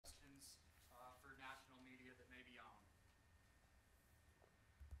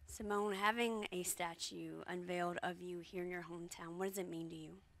Simone, having a statue unveiled of you here in your hometown, what does it mean to you?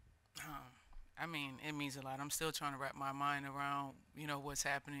 Um, I mean, it means a lot. I'm still trying to wrap my mind around, what's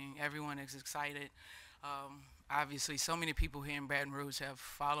happening. Everyone is excited. Obviously, so many people here in Baton Rouge have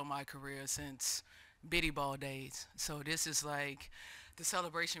followed my career since Biddy Ball days. So this is like the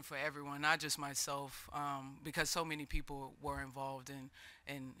celebration for everyone, not just myself, because so many people were involved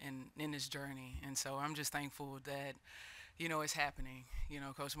in this journey. And so I'm just thankful that, it's happening.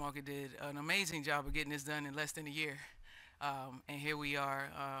 Coach Mulkey did an amazing job of getting this done in less than a year. And here we are,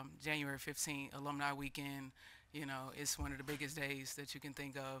 January 15th, Alumni Weekend. It's one of the biggest days that you can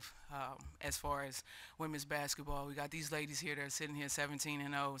think of as far as women's basketball. We got these ladies here that are sitting here 17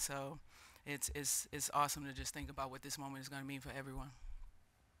 and 0, so it's awesome to just think about what this moment is going to mean for everyone.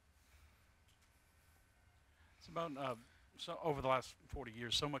 It's about so over the last 40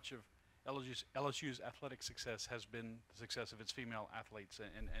 years, so much of LSU's athletic success has been the success of its female athletes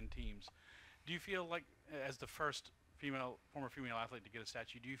and teams. Do you feel like, as the first former female athlete to get a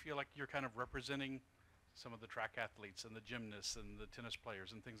statue, do you feel like you're kind of representing some of the track athletes and the gymnasts and the tennis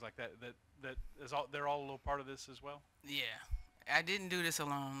players and things like that? They're all a little part of this as well. Yeah, I didn't do this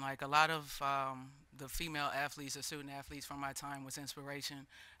alone. Like a lot of the female athletes or student athletes from my time was inspiration.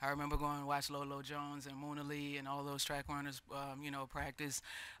 I remember going to watch Lolo Jones and Mona Lee and all those track runners, practice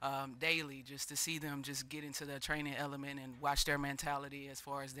daily just to see them just get into the training element and watch their mentality as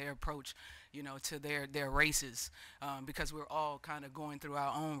far as their approach, to their races, because we're all kind of going through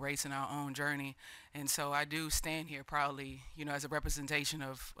our own race and our own journey. And so I do stand here proudly, as a representation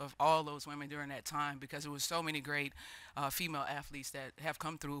of all those women during that time, because there was so many great female athletes that have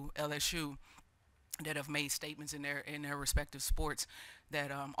come through LSU that have made statements in their respective sports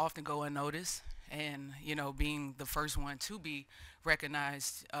that often go unnoticed. And being the first one to be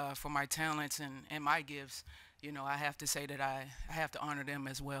recognized for my talents and my gifts, I have to say that I have to honor them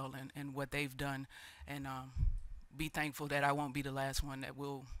as well and what they've done, and be thankful that I won't be the last one that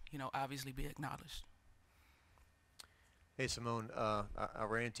will, obviously be acknowledged. Hey Simone, I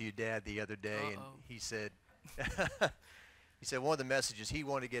ran into your dad the other day, and Uh-oh. he said, he said one of the messages he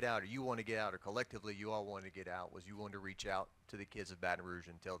wanted to get out, or you want to get out, or collectively you all wanted to get out, was you wanted to reach out to the kids of Baton Rouge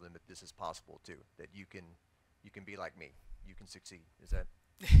and tell them that this is possible too, that you can be like me, you can succeed. Is that?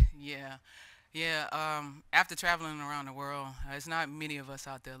 Yeah, yeah. After traveling around the world, it's not many of us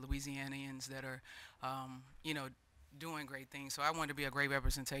out there, Louisianians, that are, doing great things. So I want to be a great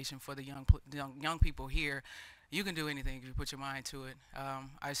representation for the young people here. You can do anything if you put your mind to it.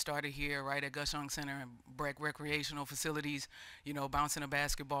 I started here right at Gus Young Center and Breck recreational facilities, bouncing a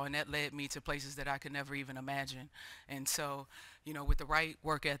basketball, and that led me to places that I could never even imagine. And so, with the right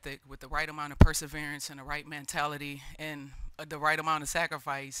work ethic, with the right amount of perseverance and the right mentality and the right amount of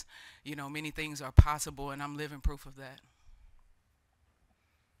sacrifice, many things are possible, and I'm living proof of that.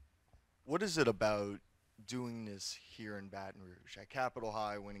 What is it about doing this here in Baton Rouge at Capitol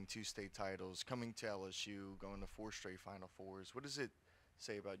High, winning two state titles, coming to LSU, going to four straight Final Fours? What does it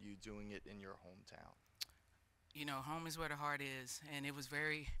say about you doing it in your hometown? Home is where the heart is, and it was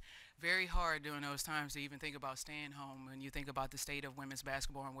very, very hard during those times to even think about staying home. And you think about the state of women's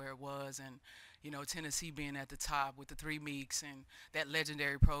basketball and where it was, and Tennessee being at the top with the Three Meeks and that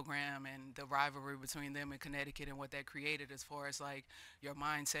legendary program, and the rivalry between them and Connecticut and what that created as far as like your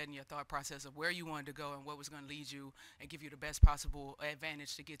mindset and your thought process of where you wanted to go and what was going to lead you and give you the best possible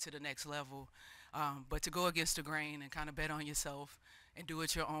advantage to get to the next level. But to go against the grain and kind of bet on yourself and do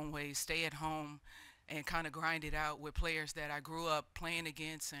it your own way, stay at home and kind of grind it out with players that I grew up playing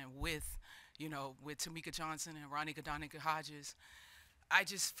against and with, with Tamika Johnson and Ronnie Godonica Hodges. I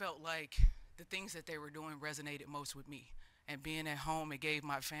just felt like the things that they were doing resonated most with me. And being at home, it gave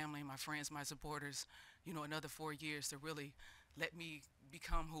my family, my friends, my supporters, another 4 years to really let me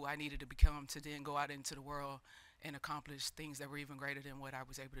become who I needed to become to then go out into the world and accomplish things that were even greater than what I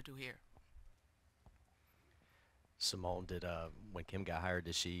was able to do here. Simone, did when Kim got hired,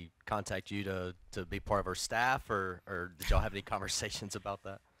 did she contact you to be part of her staff, or did y'all have any conversations about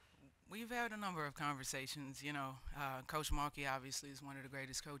that? We've had a number of conversations. Coach Mulkey obviously is one of the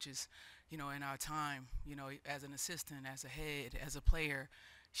greatest coaches, in our time. As an assistant, as a head, as a player,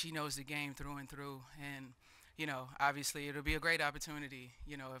 she knows the game through and through. And obviously it'll be a great opportunity,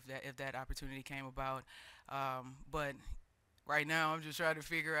 if that opportunity came about. But right now I'm just trying to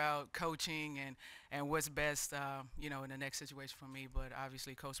figure out coaching and what's best, in the next situation for me. But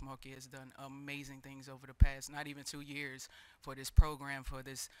obviously Coach Mulkey has done amazing things over the past, not even 2 years, for this program, for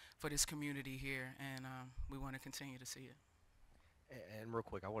this community here, and we want to continue to see it. And real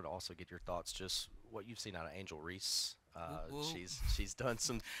quick, I want to also get your thoughts, just what you've seen out of Angel Reese. Whoop, whoop. She's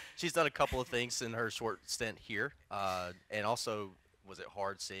done a couple of things in her short stint here, and also was it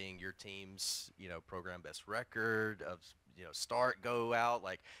hard seeing your team's, program best record of, start go out?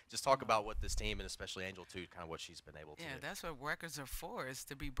 Like, just talk about what this team and especially Angel too, kind of what she's been able to Yeah, do. that's what records are for, is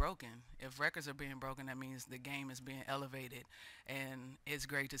to be broken. If records are being broken, that means the game is being elevated. And it's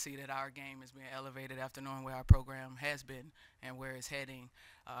great to see that our game is being elevated after knowing where our program has been and where it's heading.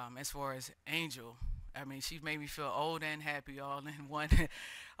 As far as Angel, I mean, she made me feel old and happy all in one,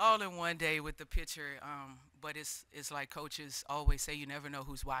 all in one day with the picture. But it's like coaches always say, you never know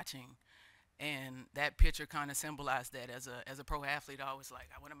who's watching, and that picture kind of symbolized that. As a pro athlete, I was like,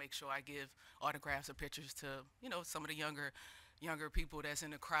 I want to make sure I give autographs or pictures to some of the younger people that's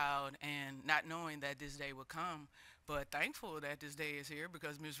in the crowd, and not knowing that this day would come, but thankful that this day is here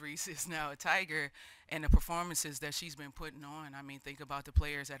because Ms. Reese is now a Tiger, and the performances that she's been putting on. I mean, think about the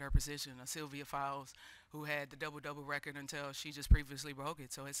players at her position, Sylvia Fowles, who had the double-double record until she just previously broke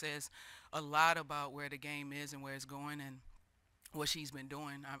it. So it says a lot about where the game is and where it's going, and what she's been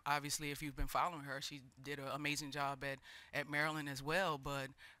doing. Obviously, if you've been following her, she did an amazing job at Maryland as well, but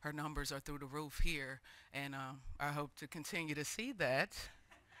her numbers are through the roof here, and I hope to continue to see that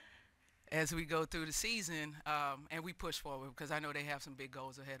as we go through the season, and we push forward because I know they have some big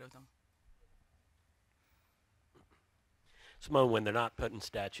goals ahead of them. Seimone, when they're not putting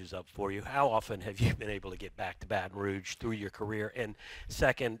statues up for you, how often have you been able to get back to Baton Rouge through your career? And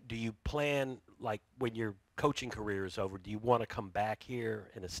second, do you plan, like when your coaching career is over, do you want to come back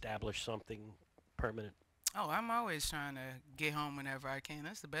here and establish something permanent? Oh, I'm always trying to get home whenever I can.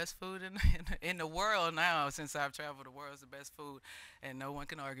 That's the best food in the world now. Since I've traveled the world, it's the best food, and no one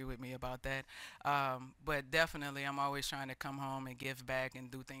can argue with me about that. But definitely, I'm always trying to come home and give back and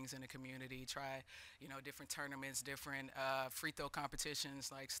do things in the community. Try, different tournaments, different free throw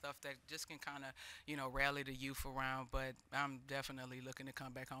competitions, like stuff that just can kind of, rally the youth around. But I'm definitely looking to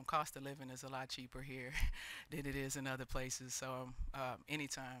come back home. Cost of living is a lot cheaper here than it is in other places. So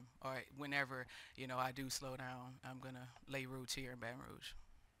anytime or whenever, I do slow down, I'm going to lay roots here in Baton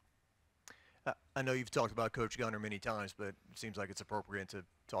Rouge. I know you've talked about Coach Gunner many times, but it seems like it's appropriate to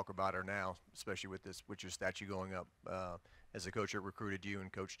talk about her now, especially with your statue going up, as a coach that recruited you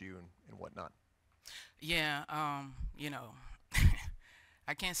and coached you and whatnot. Yeah, I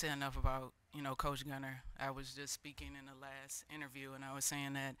can't say enough about, Coach Gunner. I was just speaking in the last interview, and I was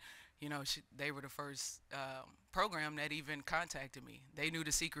saying that, they were the first program that even contacted me. They knew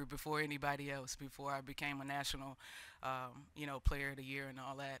the secret before anybody else, before I became a national, player of the year and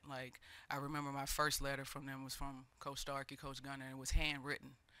all that. Like, I remember my first letter from them was from Coach Starkey, Coach Gunner, and it was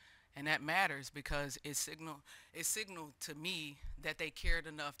handwritten. And that matters because it signaled to me that they cared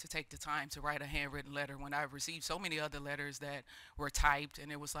enough to take the time to write a handwritten letter, when I've received so many other letters that were typed,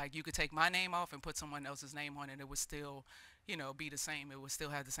 and it was like you could take my name off and put someone else's name on it, and it would still, be the same. It would still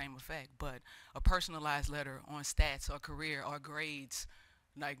have the same effect. But a personalized letter on stats or career or grades,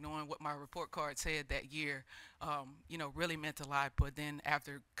 like knowing what my report card said that year, really meant a lot. But then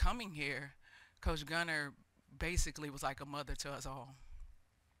after coming here, Coach Gunner basically was like a mother to us all.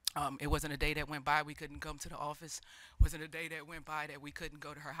 It wasn't a day that went by we couldn't come to the office. Wasn't a day that went by that we couldn't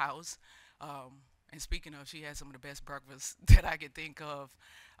go to her house. And speaking of, she had some of the best breakfasts that I could think of.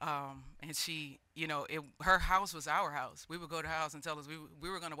 And she, her house was our house. We would go to her house and tell us we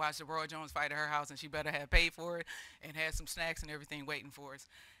were going to watch the Roy Jones fight at her house, and she better have paid for it and had some snacks and everything waiting for us.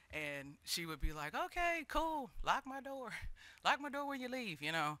 And she would be like, okay, cool, lock my door when you leave,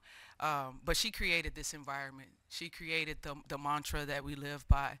 But she created this environment. She created the mantra that we live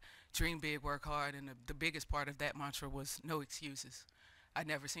by: dream big, work hard. And the biggest part of that mantra was no excuses. I'd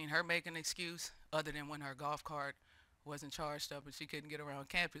never seen her make an excuse other than when her golf cart wasn't charged up and she couldn't get around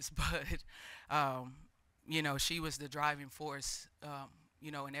campus. But, she was the driving force,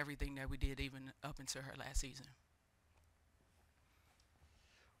 in everything that we did, even up until her last season.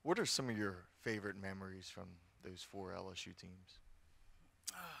 What are some of your favorite memories from those 4 LSU teams?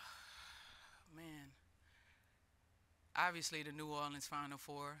 Man, obviously the New Orleans Final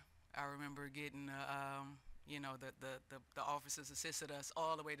Four. I remember getting, the officers assisted us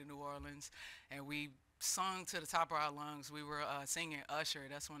all the way to New Orleans, and we sung to the top of our lungs. We were singing Usher.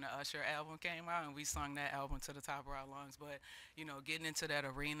 That's when the Usher album came out, and we sung that album to the top of our lungs. But, getting into that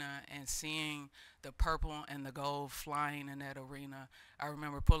arena and seeing the purple and the gold flying in that arena. I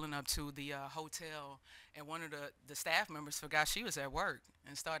remember pulling up to the hotel, and one of the staff members forgot she was at work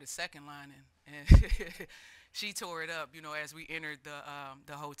and started second lining. And she tore it up, as we entered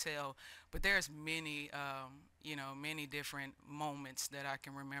the hotel. But there's many, many different moments that I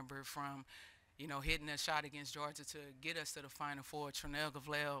can remember, from hitting a shot against Georgia to get us to the Final Four. Trinell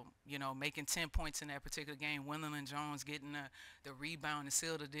Gavlel, making 10 points in that particular game. Wendell Jones getting the rebound to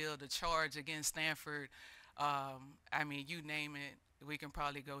seal the deal. The charge against Stanford. I mean, you name it. we can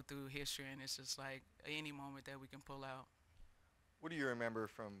probably go through history, and it's just like any moment that we can pull out. What do you remember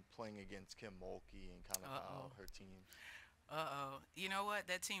from playing against Kim Mulkey and kind of how Uh-oh. her team? You know what?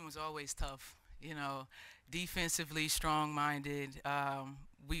 That team was always tough. You know, defensively strong-minded.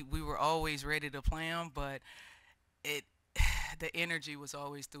 We were always ready to play them, but it the energy was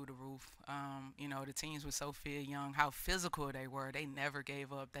always through the roof. You know, the teams were so fit young, how physical they were. They never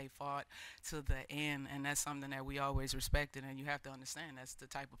gave up. They fought to the end, and that's something that we always respected. And you have to understand that's the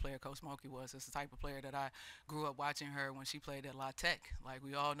type of player Coach Mulkey was. It's the type of player that I grew up watching her when she played at La Tech. Like,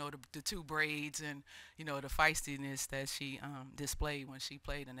 we all know the two braids and, you know, the feistiness that she displayed when she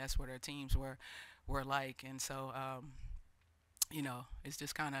played, and that's what her teams were like. And so, you know, it's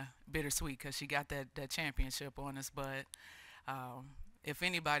just kind of bittersweet because she got that championship on us. But if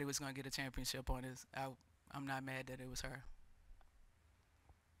anybody was going to get a championship on us, I'm not mad that it was her.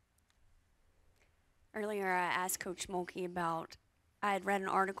 Earlier, I asked Coach Mulkey about, I had read an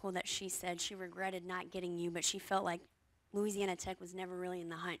article that she said she regretted not getting you, but she felt like Louisiana Tech was never really in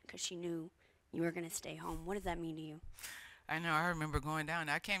the hunt because she knew you were going to stay home. What does that mean to you? I know. I remember going down.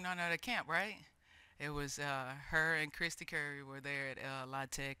 I came down out of camp, right? It was her and Christy Curry were there at La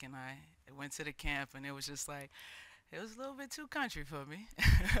Tech, and I went to the camp, and it was just like, it was a little bit too country for me.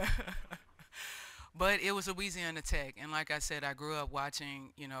 But it was Louisiana Tech, and like I said, I grew up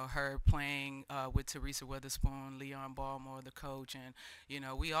watching, you know, her playing with Teresa Witherspoon, Leon Ballmore, the coach, and, you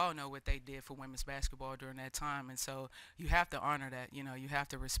know, we all know what they did for women's basketball during that time, and so you have to honor that, you know, you have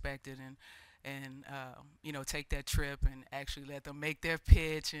to respect it, and you know, take that trip and actually let them make their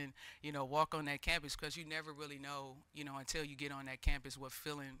pitch and, you know, walk on that campus, because you never really know, you know, until you get on that campus what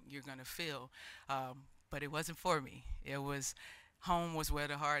feeling you're going to feel. But it wasn't for me. It was, home was where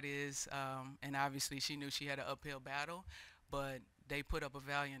the heart is, and obviously she knew she had an uphill battle, but they put up a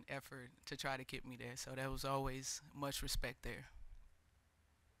valiant effort to try to get me there, so there was always much respect there.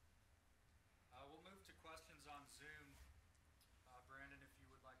 We'll move to questions on Zoom. Brandon, if you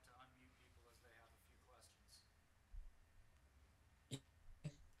would like to unmute people as they have a few questions.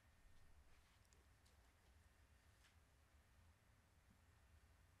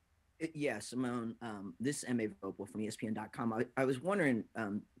 Yeah, Simone, this is M.A. Vopel from ESPN.com. I was wondering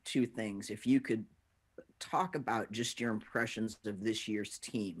two things. If you could talk about just your impressions of this year's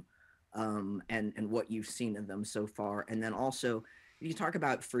team and what you've seen of them so far. And then also, if you talk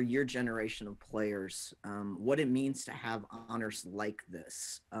about, for your generation of players, what it means to have honors like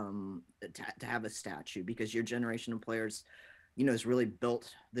this, to have a statue, because your generation of players, you know, has really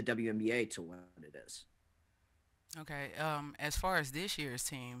built the WNBA to what it is. Okay, as far as this year's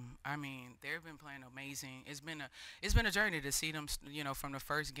team, I mean, they've been playing amazing. It's been a journey to see them, you know, from the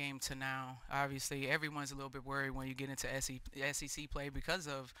first game to now. Obviously, everyone's a little bit worried when you get into SEC play because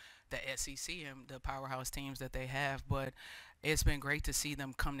of the SEC and the powerhouse teams that they have, but it's been great to see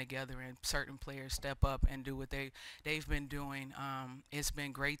them come together and certain players step up and do what they've been doing. It's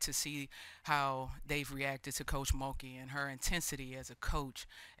been great to see how they've reacted to Coach Mulkey and her intensity as a coach,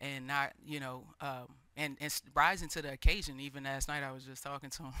 and not, you know, and rising to the occasion. Even last night, I was just talking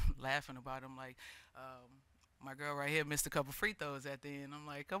to him, laughing about him, like, my girl right here missed a couple free throws at the end. I'm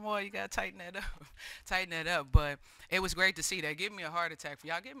like, come on, you got to tighten that up. Tighten that up. But it was great to see that. Give me a heart attack.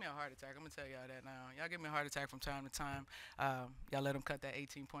 Y'all give me a heart attack. I'm going to tell y'all that now. Y'all give me a heart attack from time to time. Y'all let them cut that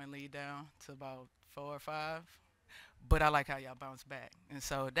 18-point lead down to about 4 or 5. But I like how y'all bounce back. And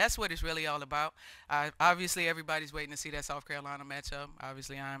so that's what it's really all about. Obviously, everybody's waiting to see that South Carolina matchup.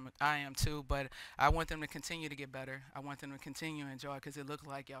 Obviously, I am too. But I want them to continue to get better. I want them to continue to enjoy, because it looks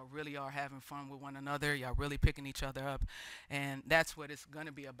like y'all really are having fun with one another. Y'all really picking each other up. And that's what it's going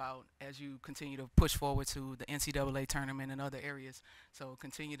to be about as you continue to push forward to the NCAA tournament and other areas. So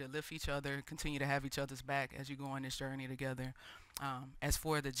continue to lift each other, continue to have each other's back as you go on this journey together. As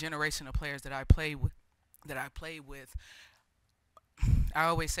for the generation of players that I play with, I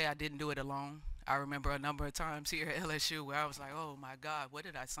always say I didn't do it alone. I remember a number of times here at LSU where I was like, oh my God, what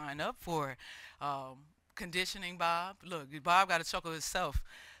did I sign up for? Conditioning, Bob. Look, Bob got to chuckle himself.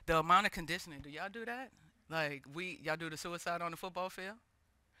 The amount of conditioning, do y'all do that? Like, y'all do the suicide on the football field?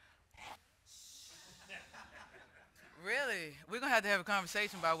 Really? We're going to have a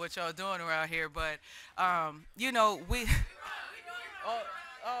conversation about what y'all doing around here, but, you know, we...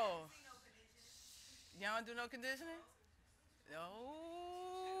 Oh. Y'all don't do no conditioning?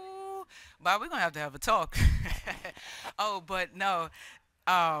 No. But we're going to have a talk. Oh, but no.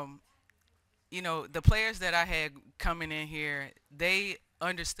 You know, the players that I had coming in here,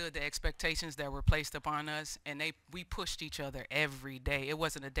 understood the expectations that were placed upon us, and we pushed each other every day. It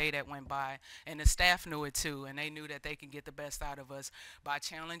wasn't a day that went by, and the staff knew it too, and they knew that they can get the best out of us by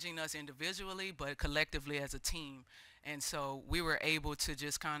challenging us individually but collectively as a team. And so we were able to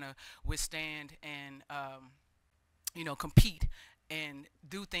just kind of withstand and compete and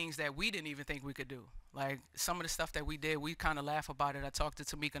do things that we didn't even think we could do. Like some of the stuff that we did, we kind of laugh about it. I talked to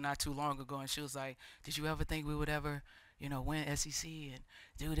Tamika not too long ago, and she was like, "Did you ever think we would ever, win SEC and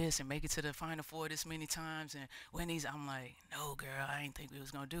do this and make it to the Final Four this many times and win these?" I'm like, "No, girl, I didn't think we was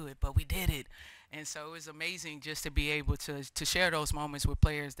gonna do it, but we did it." And so it was amazing just to be able to share those moments with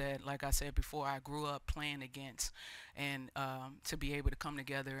players that, like I said before, I grew up playing against, and to be able to come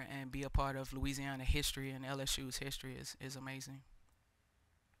together and be a part of Louisiana history and LSU's history is amazing.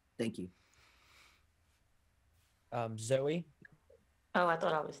 Thank you. Zoe? Oh, I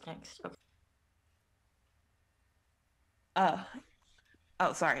thought I was next. Okay.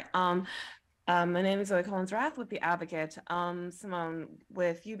 Sorry. My name is Zoe Collins-Rath with The Advocate. Seimone,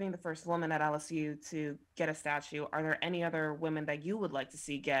 with you being the first woman at LSU to get a statue, are there any other women that you would like to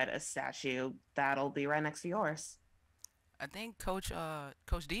see get a statue that'll be right next to yours? I think Coach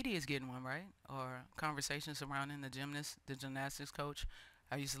Didi is getting one, right? Or conversations surrounding the gymnastics coach.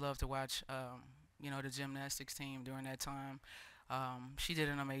 I used to love to watch, the gymnastics team during that time. She did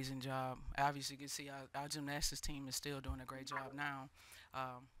an amazing job. Obviously, you can see our gymnastics team is still doing a great job now.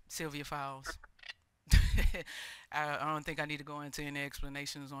 Sylvia Fowles. I don't think I need to go into any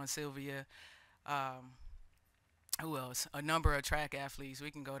explanations on Sylvia. Who else? A number of track athletes.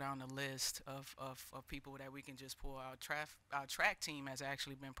 We can go down the list of people that we can just pull. Our track team has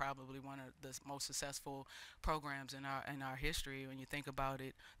actually been probably one of the most successful programs in our history. When you think about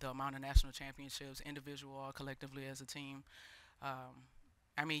it, the amount of national championships, individual or collectively as a team.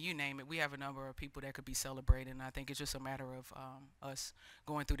 I mean, you name it. We have a number of people that could be celebrated, and I think it's just a matter of us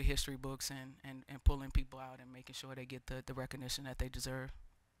going through the history books and pulling people out and making sure they get the recognition that they deserve.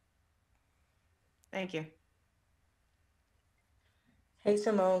 Thank you. Hey,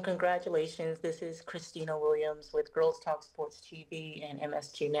 Simone, congratulations. This is Christina Williams with Girls Talk Sports TV and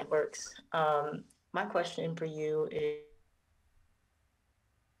MSG Networks. My question for you is,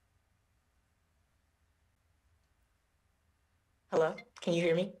 hello, can you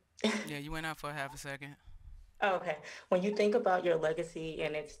hear me? Yeah, you went out for half a second. Oh, okay. When you think about your legacy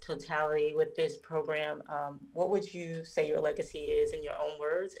and its totality with this program, what would you say your legacy is in your own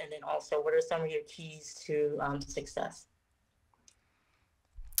words? And then also, what are some of your keys to success?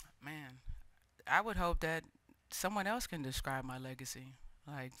 Man, I would hope that someone else can describe my legacy.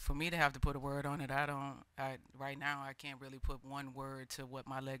 Like for me to have to put a word on it, right now I can't really put one word to what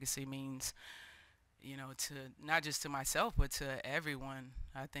my legacy means, to not just to myself, but to everyone.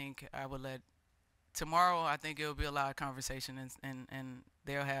 I think I would tomorrow, I think it'll be a lot of conversation and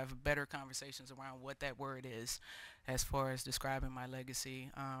they'll have better conversations around what that word is as far as describing my legacy.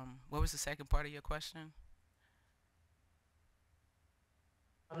 What was the second part of your question?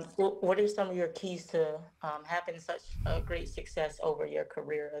 What are some of your keys to having such a great success over your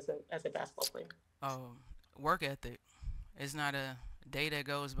career as a basketball player? Oh, work ethic. It's not a day that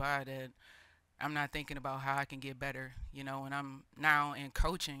goes by that I'm not thinking about how I can get better. When I'm now in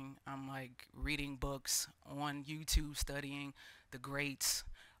coaching, I'm like reading books, on YouTube, studying the greats,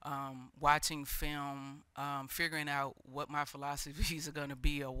 watching film, figuring out what my philosophies are going to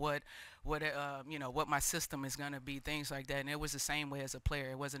be, or what my system is going to be, things like that. And it was the same way as a player.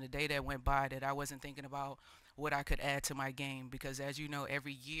 It wasn't a day that went by that I wasn't thinking about what I could add to my game, because as you know,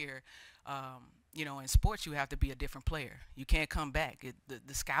 every year, in sports, you have to be a different player. You can't come back.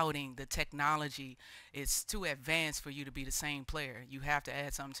 The scouting, the technology, it's too advanced for you to be the same player. You have to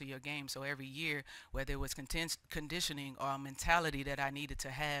add something to your game. So every year, whether it was conditioning or a mentality that I needed to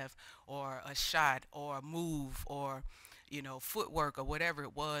have, or a shot or a move, or footwork or whatever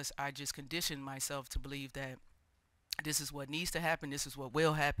it was, I just conditioned myself to believe that this is what needs to happen, this is what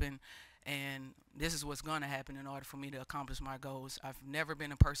will happen, and this is what's going to happen in order for me to accomplish my goals. I've never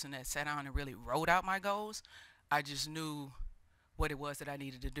been a person that sat down and really wrote out my goals. I just knew what it was that I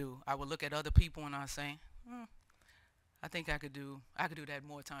needed to do. I would look at other people and I'd say, I think I could do that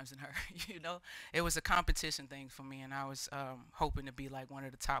more times than her. It was a competition thing for me, and I was hoping to be like one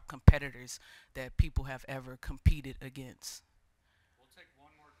of the top competitors that people have ever competed against. We'll take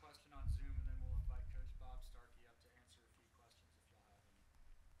one more question on Zoom, and then we'll invite Coach Bob Starkey up to answer a few questions if y'all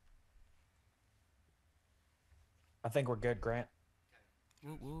have any. I think we're good, Grant. Okay.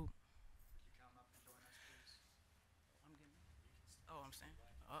 Woo woo. Would you come up and join us, please? I'm saying.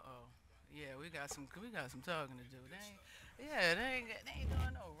 Yeah, we got some talking to do. They ain't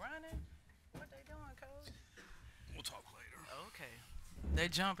doing no running. What they doing, coach? We'll talk later. Okay. They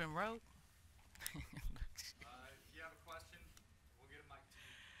jumping rope. If you have a question, we'll get a mic to you.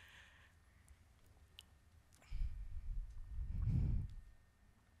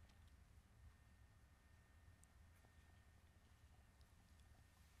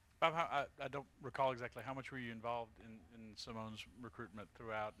 Bob, I don't recall exactly how much were you involved in Simone's recruitment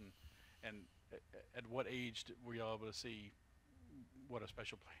throughout, and at what age were you all able to see what a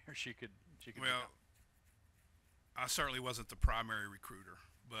special player she could Well, become? I certainly wasn't the primary recruiter,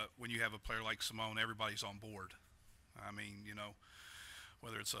 but when you have a player like Seimone, everybody's on board. I mean, you know,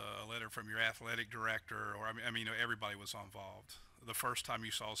 whether it's a letter from your athletic director or everybody was involved. The first time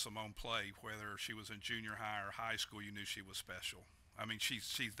you saw Seimone play, whether she was in junior high or high school, you knew she was special. I mean,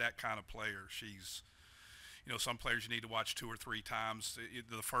 she's that kind of player. She's, you know, some players you need to watch 2 or 3 times.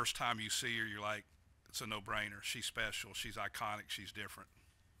 The first time you see her, you're like, it's a no-brainer. She's special. She's iconic. She's different.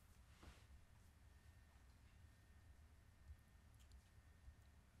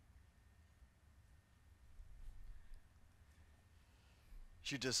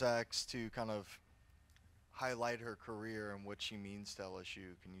 She just asked to kind of highlight her career and what she means to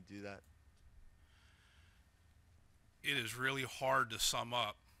LSU. Can you do that? It is really hard to sum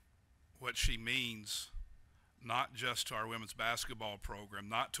up what she means, not just to our women's basketball program,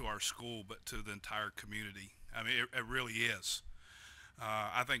 not to our school, but to the entire community. I mean, it really is.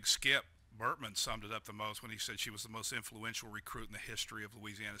 I think Skip Burtman summed it up the most when he said she was the most influential recruit in the history of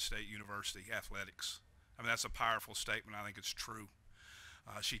Louisiana State University athletics. I mean, that's a powerful statement. I think it's true.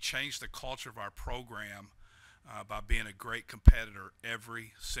 She changed the culture of our program by being a great competitor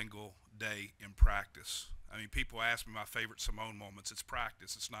every single day in practice. I mean, people ask me my favorite Seimone moments. It's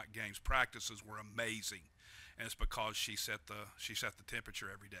practice. It's not games. Practices were amazing, and it's because she set the temperature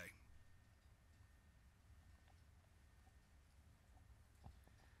every day.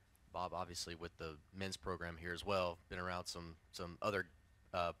 Bob, obviously with the men's program here as well, been around some other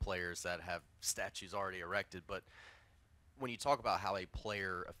players that have statues already erected, but when you talk about how a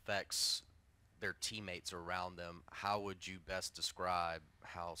player affects their teammates around them, how would you best describe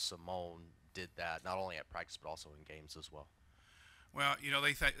how Seimone did that, not only at practice but also in games as well? Well, you know,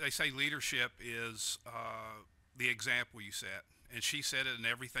 they say leadership is the example you set, and she set it in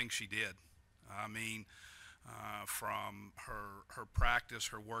everything she did. I mean, from her practice,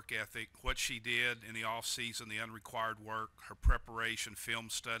 her work ethic, what she did in the off season, the unrequired work, her preparation,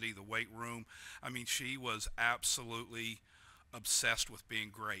 film study, the weight room. I mean, she was absolutely obsessed with being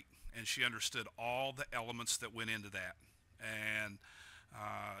great, and she understood all the elements that went into that. And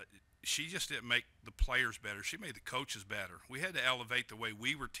she just didn't make the players better. She made the coaches better. We had to elevate the way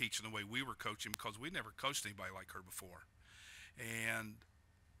we were teaching, the way we were coaching, because we never coached anybody like her before. And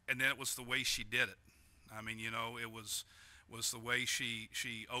then it was the way she did it. I mean, you know, it was the way she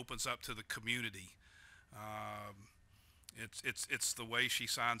opens up to the community. It's the way she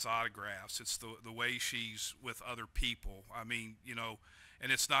signs autographs. It's the way she's with other people. I mean, you know,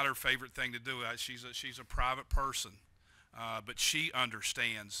 and it's not her favorite thing to do. She's a private person, but she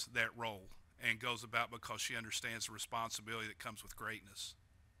understands that role and goes about because she understands the responsibility that comes with greatness.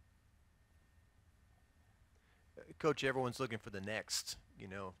 Coach, everyone's looking for the next. You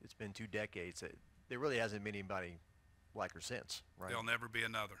know, it's been 2 decades. There really hasn't been anybody like her since, right? There'll never be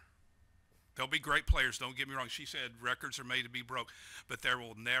another. There'll be great players, don't get me wrong. She said records are made to be broke, but there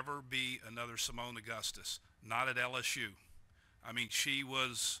will never be another Seimone Augustus, not at LSU. I mean, she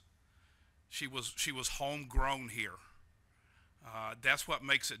was homegrown here. That's what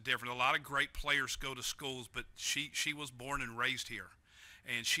makes it different. A lot of great players go to schools, but she was born and raised here.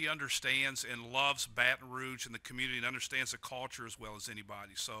 And she understands and loves Baton Rouge and the community and understands the culture as well as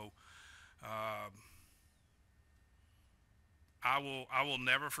anybody. So I will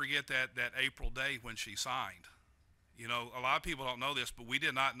never forget that April day when she signed. You know, a lot of people don't know this, but we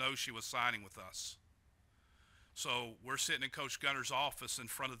did not know she was signing with us. So we're sitting in Coach Gunner's office in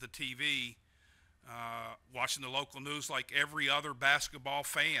front of the TV, watching the local news like every other basketball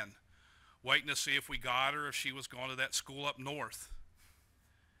fan, waiting to see if we got her, if she was going to that school up north.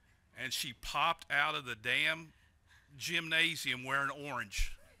 And she popped out of the damn gymnasium wearing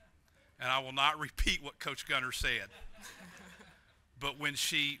orange. And I will not repeat what Coach Gunner said. But when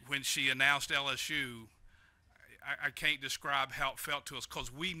she announced LSU, I can't describe how it felt to us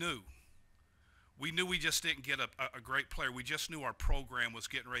because we knew. We knew we just didn't get a great player. We just knew our program was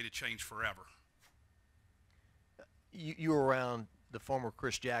getting ready to change forever. You were around the former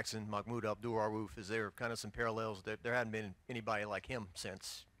Chris Jackson, Mahmoud Abdul-Rauf. Is there kind of some parallels? There hadn't been anybody like him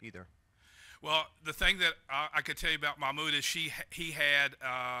since either. Well, the thing that I could tell you about Mahmoud is he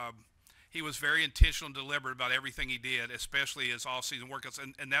was very intentional and deliberate about everything he did, especially his all-season workouts,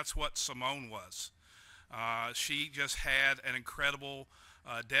 and that's what Seimone was. She just had an incredible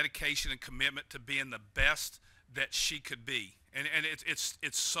dedication and commitment to being the best that she could be. And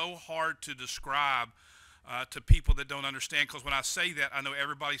it's so hard to describe to people that don't understand, because when I say that, I know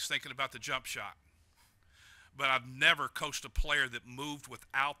everybody's thinking about the jump shot. But I've never coached a player that moved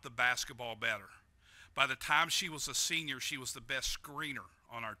without the basketball better. By the time she was a senior, she was the best screener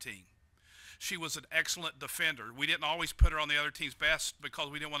on our team. She was an excellent defender. We didn't always put her on the other team's best because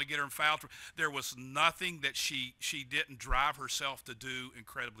we didn't want to get her in foul. There was nothing that she didn't drive herself to do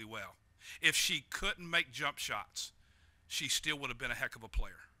incredibly well. If she couldn't make jump shots, she still would have been a heck of a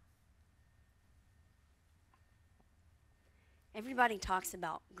player. Everybody talks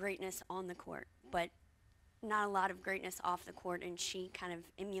about greatness on the court, but not a lot of greatness off the court, and she kind of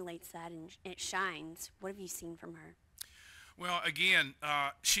emulates that, and it shines. What have you seen from her? Well, again,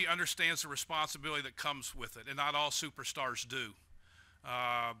 she understands the responsibility that comes with it, and not all superstars do.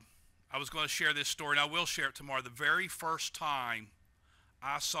 I was going to share this story, and I will share it tomorrow. The very first time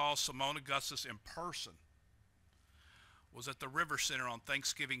I saw Seimone Augustus in person was at the River Center on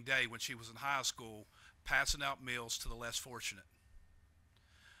Thanksgiving Day when she was in high school, passing out meals to the less fortunate.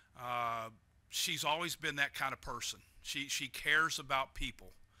 She's always been that kind of person. She cares about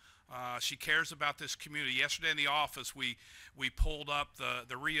people. She cares about this community. Yesterday in the office, we pulled up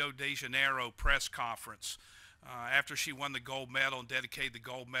the Rio de Janeiro press conference after she won the gold medal and dedicated the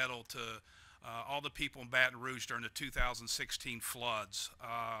gold medal to all the people in Baton Rouge during the 2016 floods.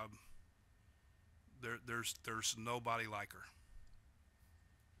 There's nobody like her.